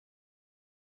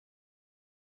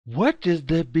What is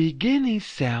the beginning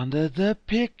sound of the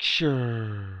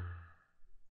picture?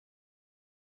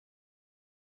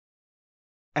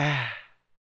 Ah.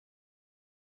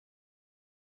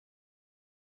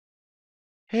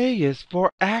 A is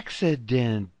for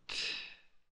accident.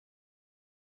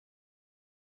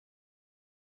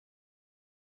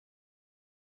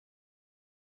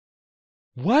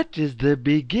 What is the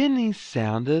beginning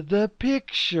sound of the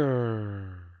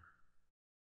picture?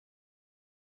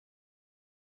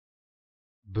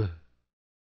 B.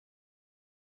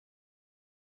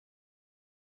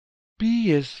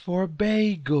 B is for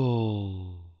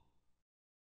bagel.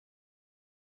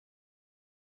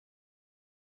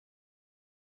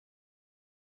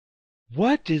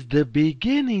 What is the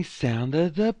beginning sound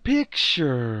of the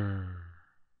picture?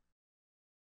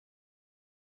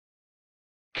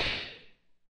 K.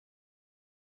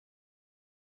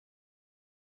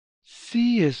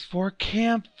 C is for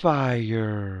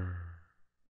campfire.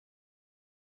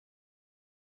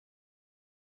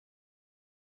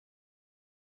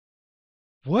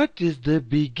 What is the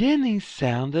beginning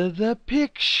sound of the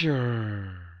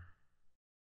picture?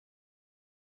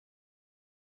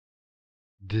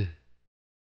 D.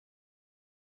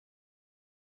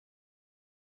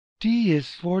 D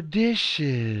is for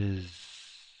dishes.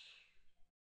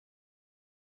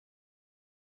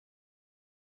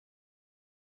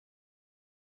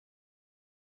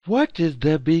 What is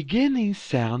the beginning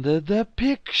sound of the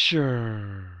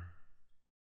picture?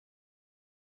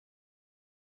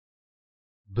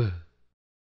 B.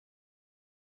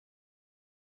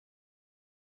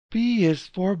 B is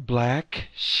for black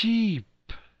sheep.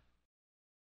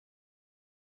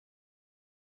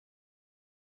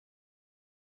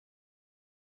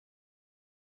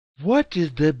 What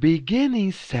is the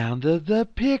beginning sound of the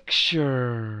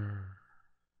picture?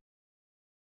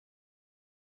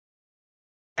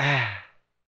 Ah.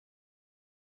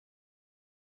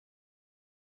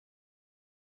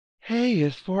 A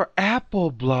is for apple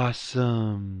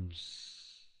blossoms.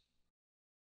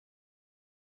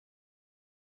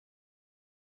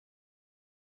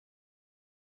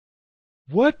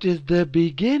 What is the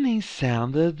beginning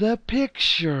sound of the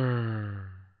picture?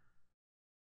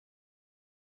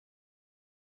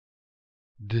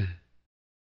 D.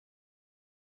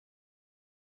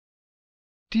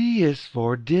 D is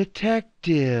for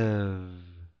detective.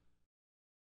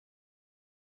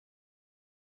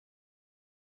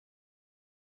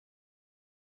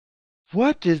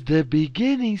 What is the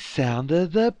beginning sound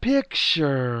of the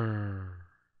picture?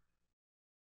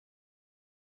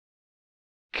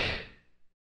 K.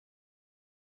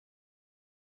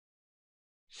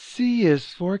 C is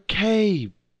for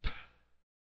cape.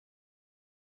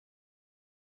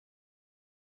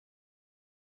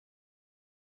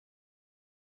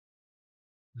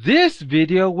 This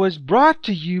video was brought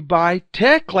to you by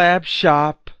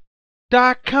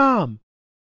TechLabShop.com,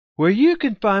 where you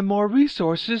can find more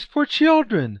resources for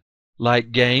children,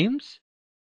 like games,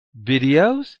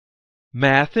 videos,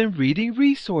 math and reading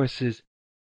resources.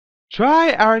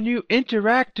 Try our new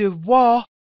interactive wall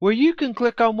where you can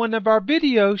click on one of our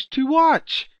videos to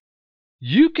watch.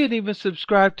 You can even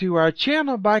subscribe to our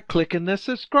channel by clicking the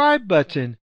subscribe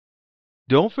button.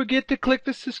 Don't forget to click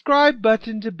the subscribe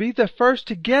button to be the first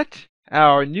to get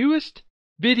our newest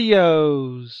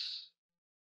videos.